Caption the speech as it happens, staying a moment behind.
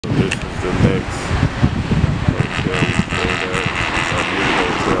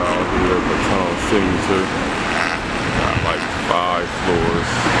signature. Got like 5 floors.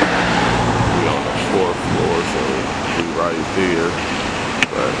 We on the 4th floor, so we right there.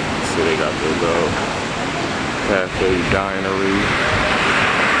 But see, they got the little cafe dinery,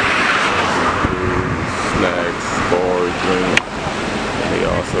 snacks, bars, drinks. They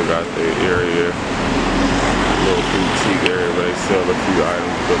also got the area, little boutique area where they sell a few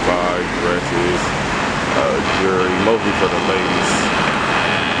items to buy, dresses, jewelry, mostly for the ladies.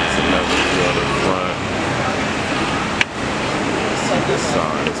 It's another view on the front. See this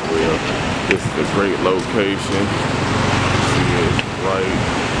sign as well. This is a great location. See it right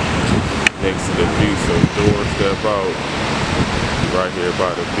next to the beach, so doorstep out. Right here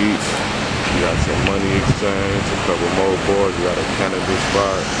by the beach. You got some money exchange, a couple more bars, you got a cannabis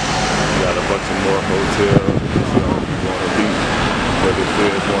spot, you got a bunch of more hotels, you know, if you want to be. But this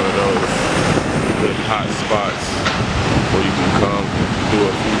is one of those good hot spots where you can come do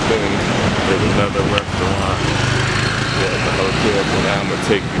a few things. There's another restaurant at the hotel, but now I'm going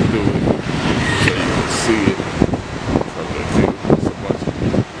to take you through it so you can see it from the view. There's a bunch of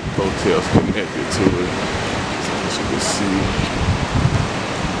hotels connected to it, so as you can see.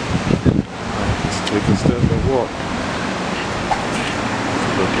 Take a step and walk.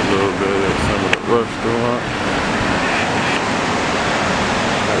 Look a little bit at some of the restaurant.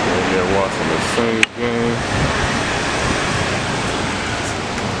 Right there watching the Saints game.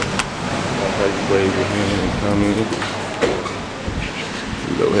 That's how you wave your hand and come in.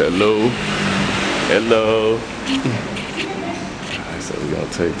 You go, hello. Hello. Alright, so we're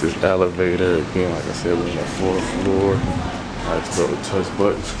gonna take this elevator again. Like I said, we're on the 4th floor. Alright, let's go to touch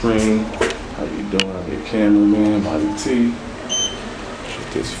button screen. How you doing? I'm your cameraman, Bobby T. Put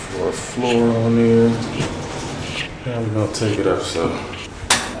this 4th floor on there. Now we're gonna take it up. So,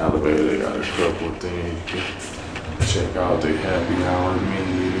 elevator, they got a couple of things. You can check out the happy hour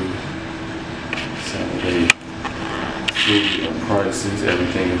menu. Some of the food and prices.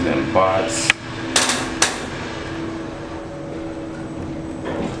 Everything is in bots.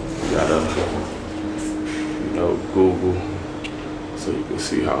 You got Google. So you can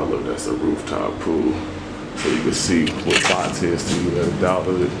see how, look, that's a rooftop pool. So you can see what bots is to you at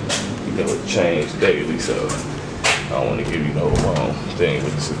 $1. You know, it changed daily, so I don't want to give you no wrong thing.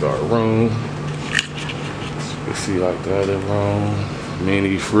 But this is our room. So you can see like the other room.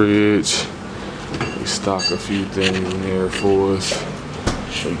 Mini fridge. We stock a few things in there for us.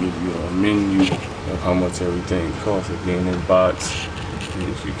 They give you a menu of how much everything costs again in bots. And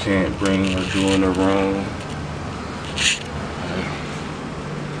if you can't bring or do in the room.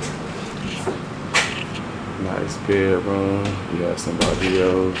 Nice bedroom. You got somebody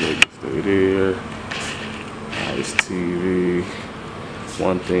else, they can stay there. Nice TV.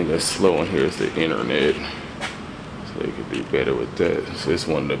 One thing that's slow in here is the internet. So they could do better with that. So it's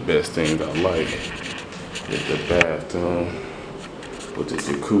one of the best things I like. Is the bathroom with the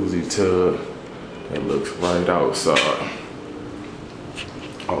jacuzzi tub that looks right outside.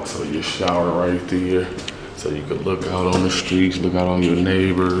 Also your shower right there. So you could look out on the streets, look out on your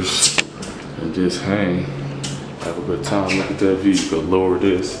neighbors, and just hang. Have a good time. Look at that view. You could lower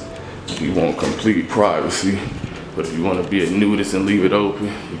this if you want complete privacy. But if you want to be a nudist and leave it open,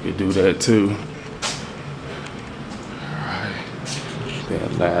 you could do that too. Alright.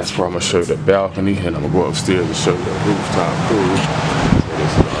 Then last part, I'm going to show you the balcony, and I'm going to go upstairs and show you the rooftop pool. So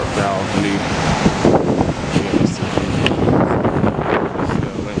this is our balcony.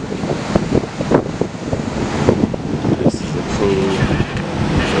 This is the pool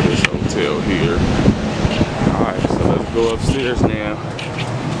for this hotel here. Alright, so let's go upstairs now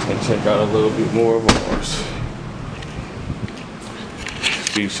and check out a little bit more of ours.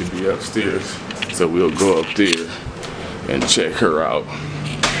 She should be upstairs, so we'll go up there and check her out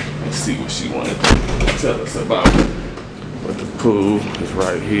and see what she wanted to tell us about. But the pool is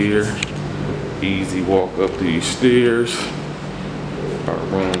right here. Easy walk up these stairs. Our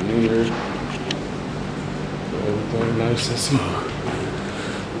room here. Everything nice and smooth.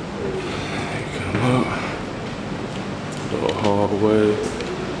 Come up. Little hallway,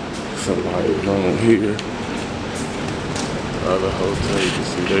 somebody's room here. The other hotel, you can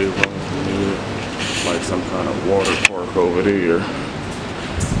see they room from here, like some kind of water park over there.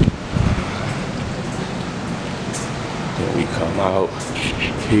 Then we come out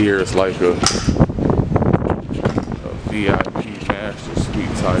here, it's like a VIP master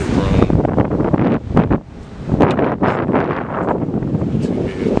suite type room.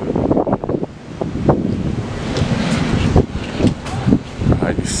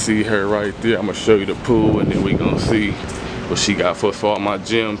 See her right there. I'm gonna show you the pool, and then we gonna see what she got for us. For all my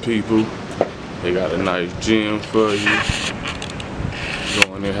gym people, they got a nice gym for you.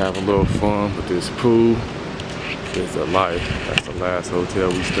 Go in there, have a little fun with this pool. It's a life. That's the last hotel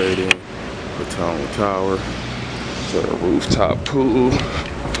we stayed in, Patong Tower. It's a rooftop pool.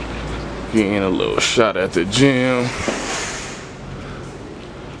 Getting a little shot at the gym.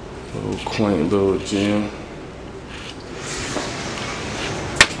 Little quaint little gym.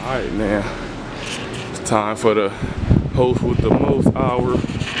 Alright now, it's time for the host with the most hour.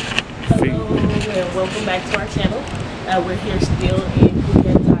 Hello and welcome back to our channel. We're here still in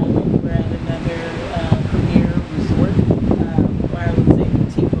Phuket, Thailand. We're at another premier resort, or I would say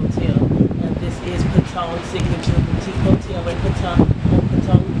boutique hotel. This is Patong Signature Boutique Hotel in Patong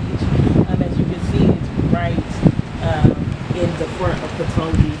Beach. As you can see, it's right in the front of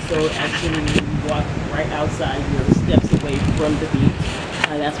Patong Beach. So actually, when you walk right outside, you're steps away from the beach.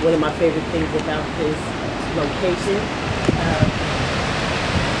 That's one of my favorite things about this location.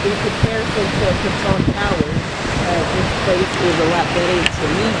 In comparison to Patong Tower, this place is a lot better to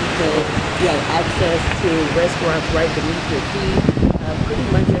me because you have access to restaurants right beneath your feet. Pretty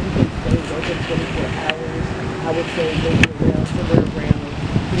much everything stays open 24 hours. I would say maybe somewhere around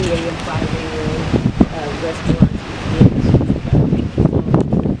 3 a.m., 5 a.m. Restaurants begin to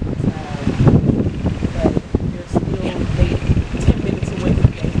but you're still maybe 10 minutes away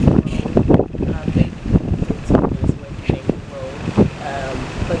from Gangster Road, maybe 15 minutes away from Gangster Road.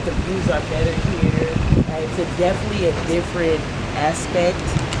 But the views are better here. It's definitely a different aspect.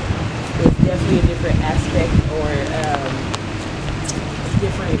 It's definitely a different aspect, or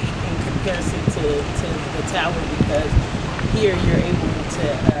different in comparison to the tower, because here you're able to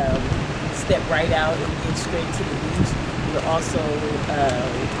step right out and get straight to the beach. You're also,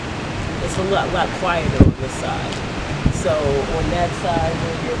 it's a lot quieter on this side. So on that side,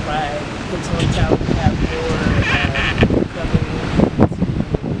 when you're by Patong Tower, you have more coming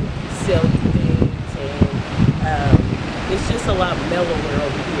to sell you things, and it's just a lot mellower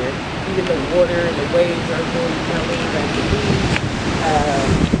over here. Even the water and the waves are going mellower at the beach.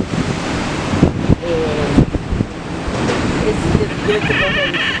 And it's good to go on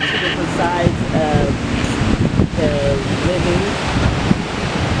two different sides of the living.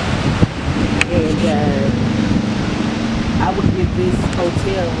 And I would give this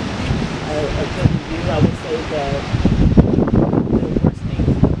hotel a good review. I would say that the worst thing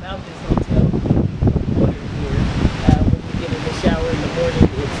about this hotel is the water here. When you get in the shower in the morning,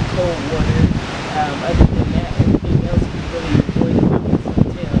 it's cold water. Other than that, everything else you really enjoy about this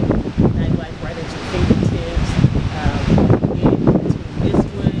hotel. Nightlife right at your fingertips. Again, between this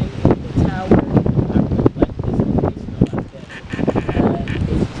one and the tower, I really like this location a lot better.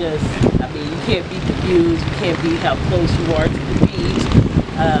 It's just, I mean, you can't beat the views, you can't beat how close you are to the beach.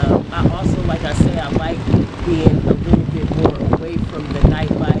 I also, like I say, I like being a little bit more away from the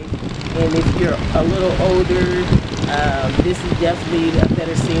nightlife. And if you're a little older, this is definitely a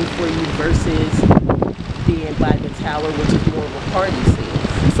better scene for you versus being by the tower, which is more of a party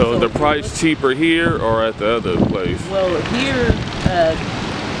scene. So the price cheaper here or at the other place? Well, here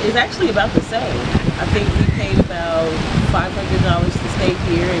is actually about the same. I think we paid about $500 to stay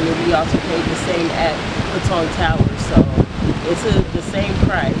here, and then we also paid the same at Patong Tower. So it's the same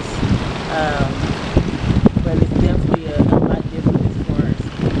price, but it's definitely a lot different as far as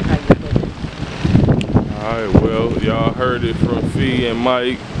how you're living. Alright, well, y'all heard it from Fee and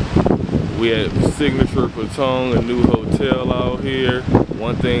Mike. We at Signature Patong, a new hotel out here.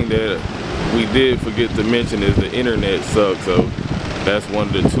 One thing that we did forget to mention is the internet sucks. So that's one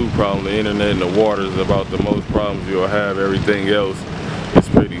of the two problems. The internet and the water is about the most problems you'll have. Everything else is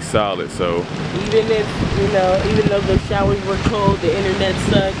pretty solid. So even if, even though the showers were cold, the internet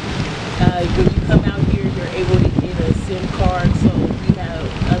sucked. When you come out here, you're able to get a SIM card, so we have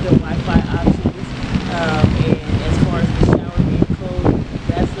other Wi-Fi options. And as far as the shower being cold,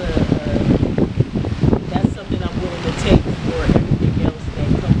 that's something I'm willing to take for everything else that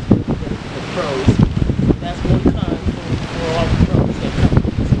comes with the pros. So that's one con for all the pros that come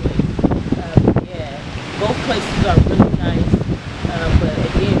with this place. Yeah, both places are really nice. But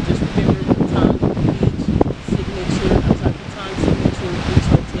again, just remember Patong Beach Signature. Patong Signature Beach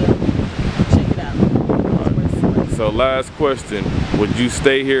Hotel. Check it out. Right. So last question, would you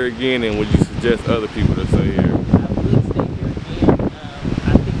stay here again, and would you suggest other people to stay here? I would stay here again.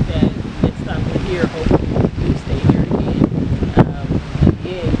 I think that next time we're here, hopefully we do stay here again.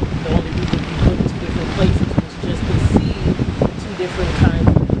 Again, the only reason we go to different places was just to see two different kinds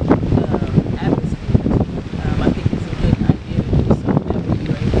of atmospheres. I think it's a good idea to do so that way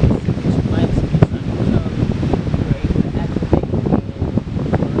you're able to see what you like, so when sun comes, you're able to acclimate.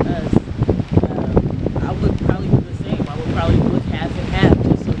 And for us, I would probably do the same. I would probably look half and half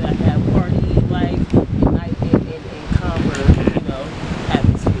just so that I have party life and night and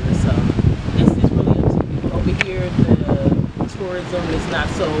tourism. It's not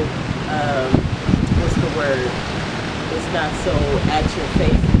so, what's the word? It's not so at your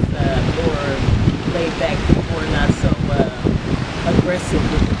face. It's more laid back. People are not so aggressive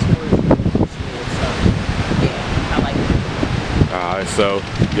with the tourism initiative. So, yeah, I like it. Alright, so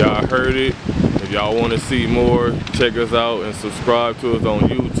y'all heard it. If y'all want to see more, check us out and subscribe to us on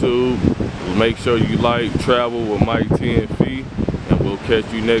YouTube. Make sure you like Travel with Mike T and Fee, and we'll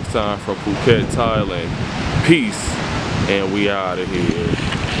catch you next time from Phuket, Thailand. Peace, and we out of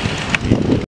here.